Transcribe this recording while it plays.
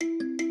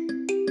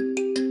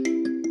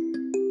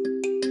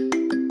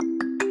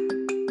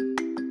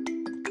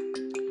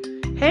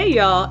Hey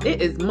y'all,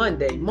 it is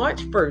Monday,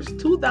 March 1st,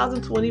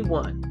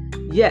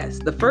 2021. Yes,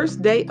 the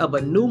first day of a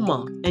new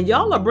month, and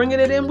y'all are bringing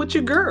it in with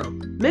your girl,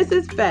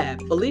 Mrs. Fab,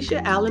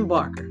 Felicia Allen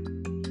Barker.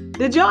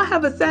 Did y'all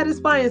have a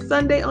satisfying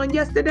Sunday on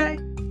yesterday?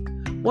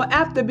 Well,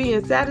 after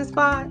being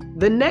satisfied,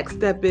 the next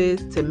step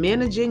is to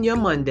managing your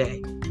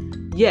Monday.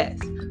 Yes,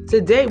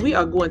 today we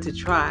are going to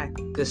try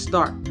to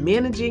start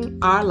managing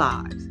our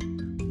lives.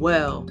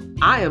 Well,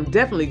 I am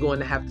definitely going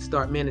to have to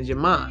start managing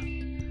mine.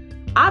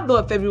 I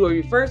thought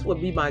February 1st would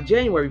be my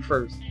January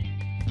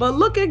 1st. But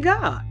look at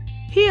God.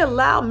 He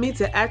allowed me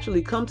to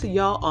actually come to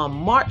y'all on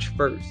March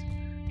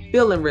 1st,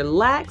 feeling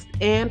relaxed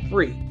and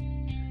free.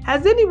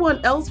 Has anyone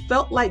else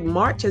felt like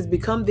March has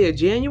become their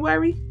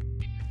January?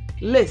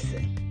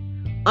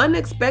 Listen,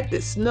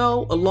 unexpected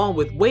snow along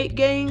with weight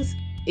gains?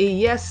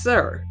 Yes,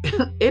 sir.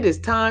 It is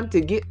time to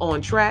get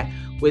on track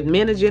with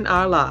managing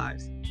our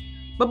lives.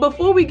 But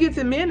before we get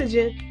to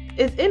managing,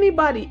 is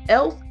anybody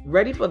else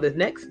ready for the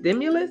next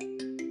stimulus?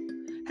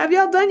 Have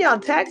y'all done y'all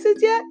taxes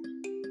yet?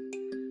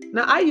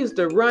 Now, I used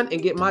to run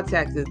and get my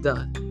taxes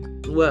done.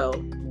 Well,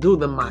 do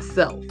them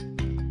myself.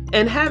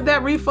 And have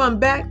that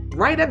refund back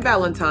right at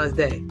Valentine's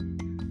Day.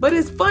 But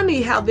it's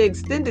funny how they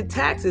extended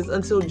taxes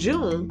until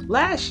June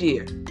last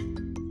year.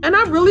 And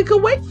I really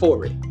could wait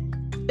for it.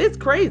 It's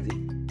crazy.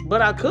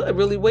 But I could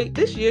really wait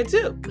this year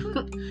too.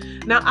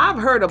 Now,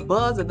 I've heard a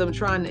buzz of them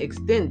trying to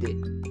extend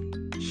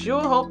it.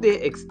 Sure hope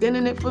they're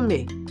extending it for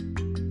me.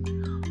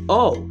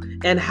 Oh,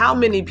 and how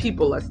many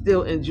people are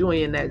still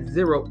enjoying that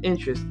zero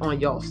interest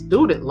on y'all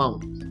student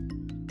loans?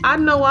 I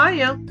know I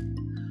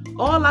am.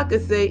 All I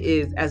can say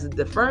is, as a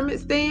deferment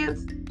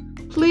stands,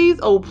 please,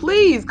 oh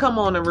please, come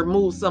on and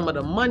remove some of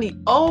the money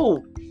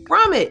owed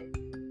from it.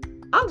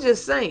 I'm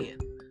just saying,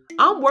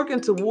 I'm working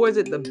towards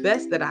it the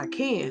best that I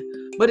can,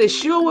 but it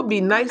sure would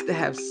be nice to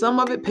have some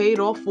of it paid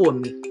off for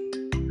me.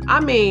 I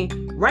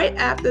mean, right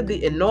after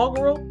the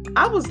inaugural,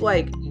 I was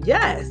like,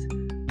 yes,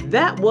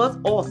 that was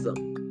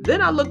awesome. Then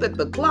I looked at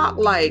the clock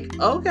like,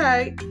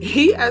 okay,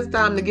 he has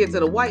time to get to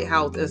the White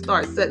House and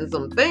start setting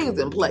some things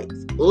in place.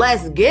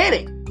 Let's get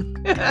it.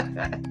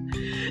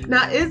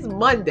 Now, it's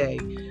Monday,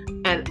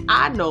 and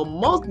I know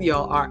most of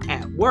y'all are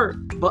at work,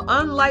 but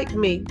unlike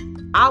me,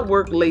 I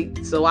work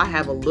late, so I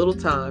have a little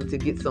time to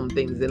get some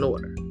things in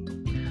order.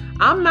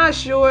 I'm not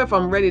sure if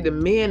I'm ready to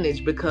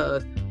manage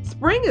because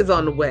spring is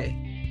on the way,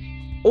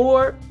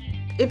 or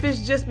if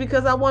it's just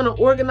because I want to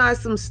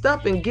organize some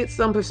stuff and get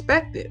some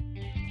perspective.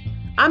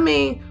 I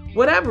mean,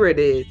 whatever it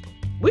is,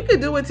 we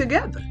could do it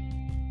together.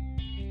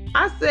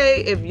 I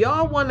say if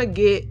y'all want to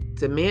get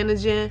to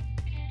managing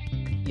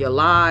your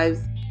lives,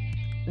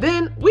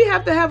 then we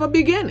have to have a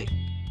beginning.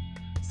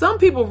 Some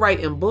people write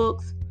in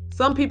books.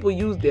 Some people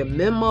use their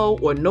memo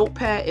or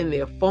notepad in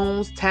their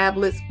phones,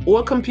 tablets,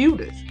 or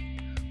computers.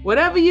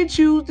 Whatever you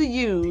choose to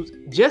use,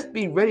 just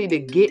be ready to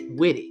get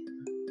with it.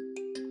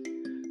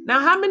 Now,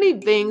 how many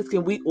things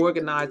can we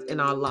organize in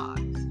our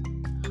lives?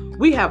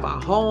 We have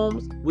our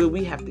homes where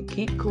we have to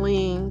keep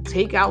clean,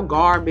 take out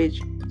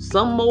garbage,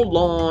 some mow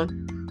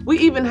lawn. We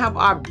even have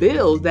our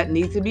bills that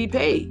need to be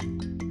paid.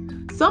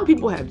 Some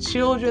people have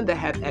children that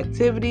have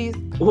activities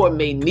or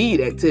may need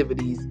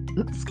activities.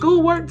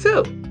 Schoolwork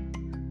too.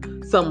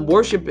 Some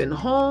worship in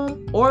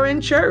home or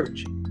in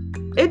church.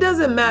 It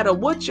doesn't matter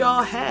what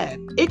y'all have.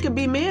 It can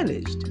be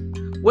managed.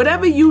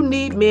 Whatever you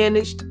need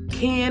managed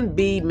can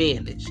be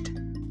managed.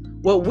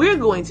 What we're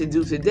going to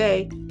do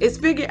today is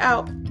figure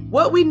out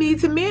what we need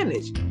to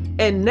manage.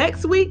 And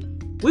next week,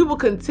 we will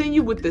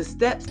continue with the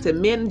steps to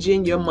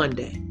managing your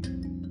Monday.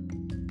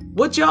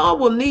 What y'all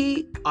will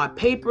need are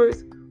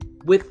papers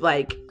with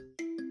like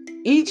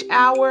each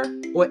hour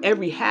or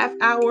every half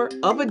hour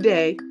of a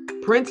day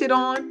printed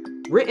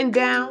on, written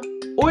down,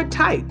 or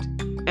typed,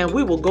 and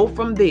we will go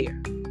from there.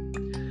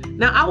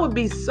 Now, I would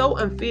be so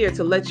unfair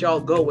to let y'all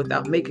go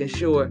without making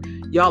sure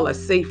y'all are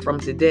safe from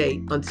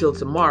today until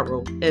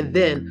tomorrow, and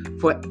then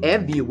for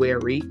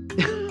February.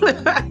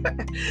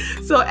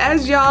 So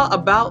as y'all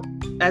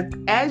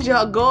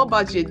go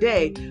about your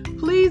day,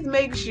 please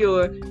make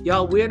sure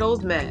y'all wear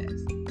those masks,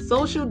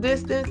 social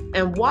distance,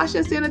 and wash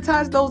and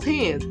sanitize those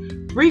hands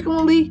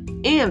frequently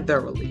and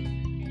thoroughly.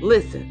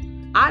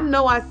 Listen, I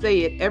know I say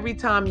it every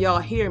time y'all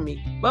hear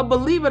me, but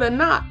believe it or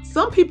not,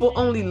 some people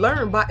only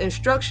learn by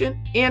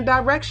instruction and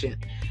direction.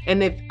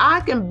 And if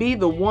I can be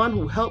the one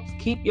who helps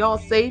keep y'all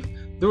safe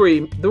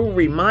through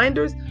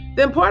reminders,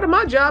 then part of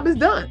my job is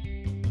done.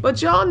 But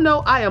y'all know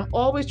I am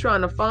always trying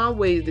to find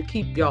ways to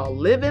keep y'all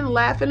living,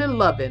 laughing, and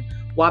loving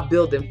while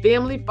building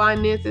family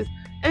finances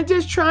and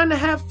just trying to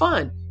have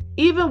fun,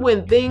 even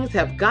when things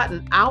have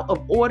gotten out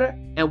of order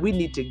and we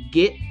need to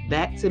get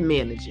back to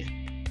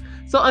managing.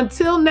 So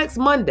until next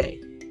Monday,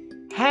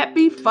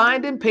 happy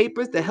finding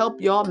papers to help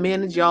y'all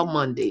manage y'all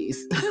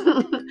Mondays.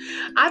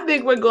 I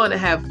think we're going to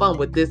have fun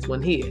with this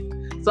one here.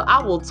 So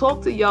I will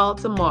talk to y'all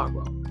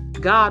tomorrow,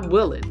 God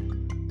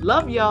willing.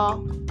 Love y'all.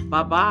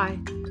 Bye-bye.